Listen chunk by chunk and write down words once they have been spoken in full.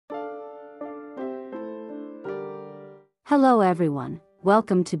Hello everyone,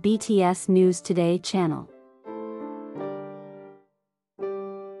 welcome to BTS News Today channel.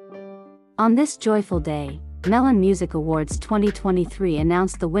 On this joyful day, Melon Music Awards 2023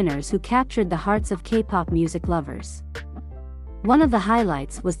 announced the winners who captured the hearts of K-pop music lovers. One of the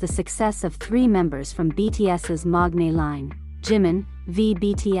highlights was the success of three members from BTS's maknae line, Jimin,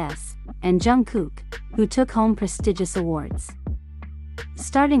 BTS, and Jungkook, who took home prestigious awards.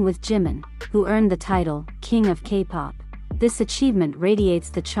 Starting with Jimin, who earned the title King of K-pop, this achievement radiates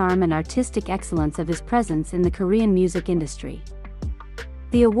the charm and artistic excellence of his presence in the Korean music industry.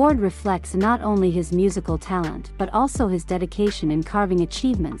 The award reflects not only his musical talent but also his dedication in carving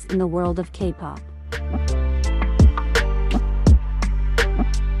achievements in the world of K-pop.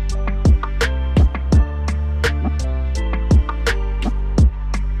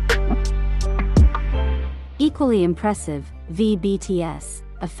 Equally impressive, BTS,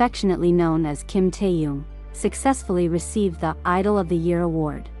 affectionately known as Kim Taehyung, successfully received the Idol of the Year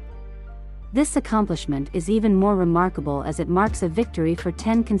award. This accomplishment is even more remarkable as it marks a victory for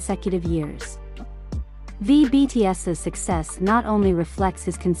 10 consecutive years. BTS's success not only reflects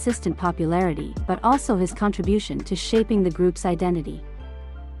his consistent popularity but also his contribution to shaping the group's identity.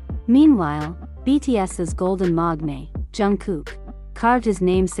 Meanwhile, BTS's golden maknae, Jungkook, carved his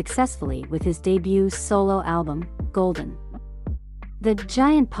name successfully with his debut solo album, Golden. The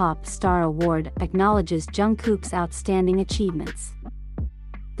Giant Pop Star Award acknowledges Jungkook's outstanding achievements.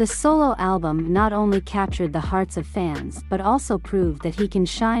 The solo album not only captured the hearts of fans but also proved that he can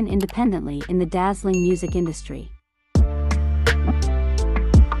shine independently in the dazzling music industry.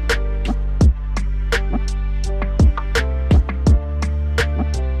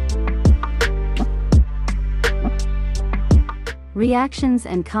 Reactions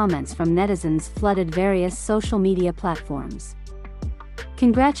and comments from netizens flooded various social media platforms.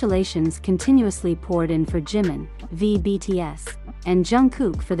 Congratulations continuously poured in for Jimin, BTS, and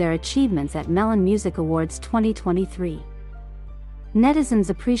Jungkook for their achievements at Melon Music Awards 2023. Netizens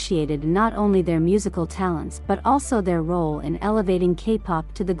appreciated not only their musical talents but also their role in elevating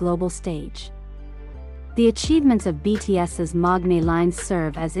K-pop to the global stage. The achievements of BTS's maknae lines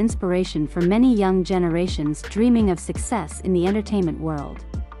serve as inspiration for many young generations dreaming of success in the entertainment world.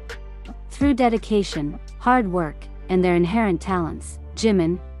 Through dedication, hard work, and their inherent talents,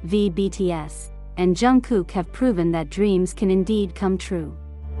 Jimin, BTS, and Jungkook have proven that dreams can indeed come true.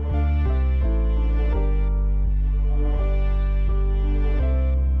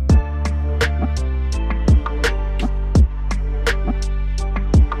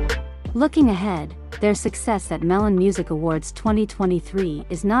 Looking ahead, their success at Melon Music Awards 2023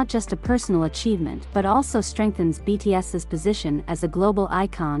 is not just a personal achievement but also strengthens BTS's position as a global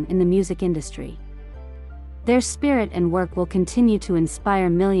icon in the music industry. Their spirit and work will continue to inspire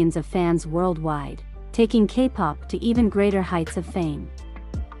millions of fans worldwide, taking K-pop to even greater heights of fame.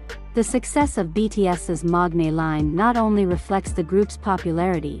 The success of BTS's maknae line not only reflects the group's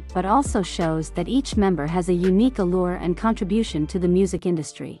popularity but also shows that each member has a unique allure and contribution to the music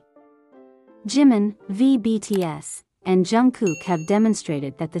industry. Jimin, BTS, and Jungkook have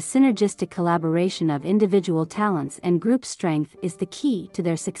demonstrated that the synergistic collaboration of individual talents and group strength is the key to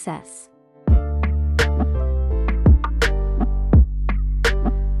their success.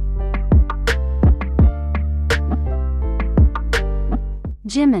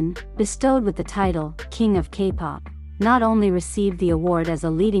 Jimin, bestowed with the title King of K-pop, not only received the award as a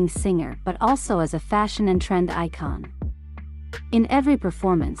leading singer but also as a fashion and trend icon. In every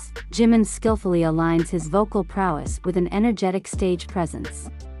performance, Jimin skillfully aligns his vocal prowess with an energetic stage presence.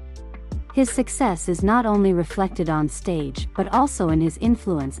 His success is not only reflected on stage but also in his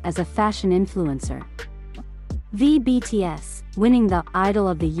influence as a fashion influencer. BTS, winning the Idol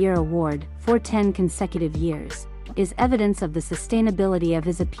of the Year award for 10 consecutive years, is evidence of the sustainability of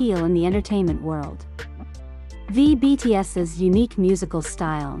his appeal in the entertainment world. BTS's unique musical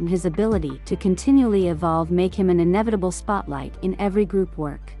style and his ability to continually evolve make him an inevitable spotlight in every group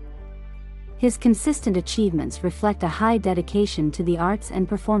work. His consistent achievements reflect a high dedication to the arts and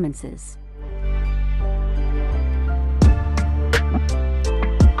performances.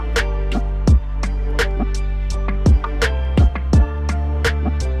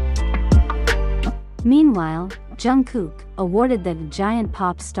 Meanwhile, Jungkook, awarded the Giant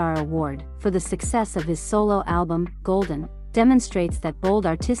Pop Star Award for the success of his solo album, Golden, demonstrates that bold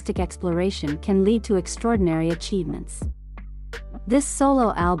artistic exploration can lead to extraordinary achievements. This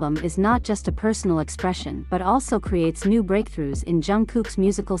solo album is not just a personal expression but also creates new breakthroughs in Jungkook's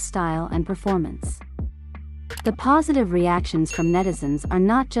musical style and performance. The positive reactions from netizens are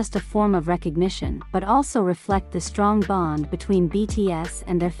not just a form of recognition but also reflect the strong bond between BTS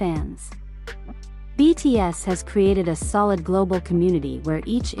and their fans. BTS has created a solid global community where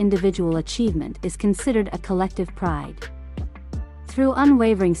each individual achievement is considered a collective pride. Through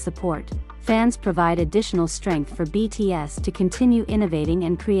unwavering support, fans provide additional strength for BTS to continue innovating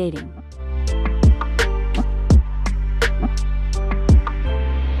and creating.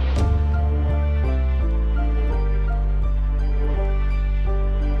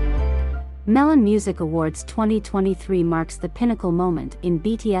 Melon Music Awards 2023 marks the pinnacle moment in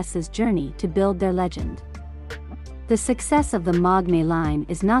BTS's journey to build their legend. The success of the maknae line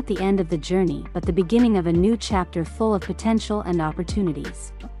is not the end of the journey but the beginning of a new chapter full of potential and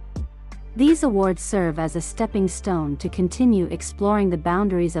opportunities. These awards serve as a stepping stone to continue exploring the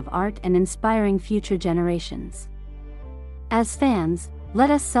boundaries of art and inspiring future generations. As fans, let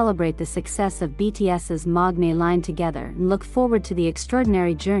us celebrate the success of BTS's maknae line together and look forward to the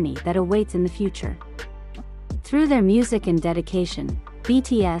extraordinary journey that awaits in the future. Through their music and dedication,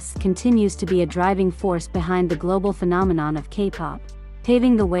 BTS continues to be a driving force behind the global phenomenon of K-pop,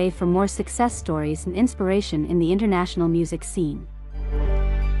 paving the way for more success stories and inspiration in the international music scene.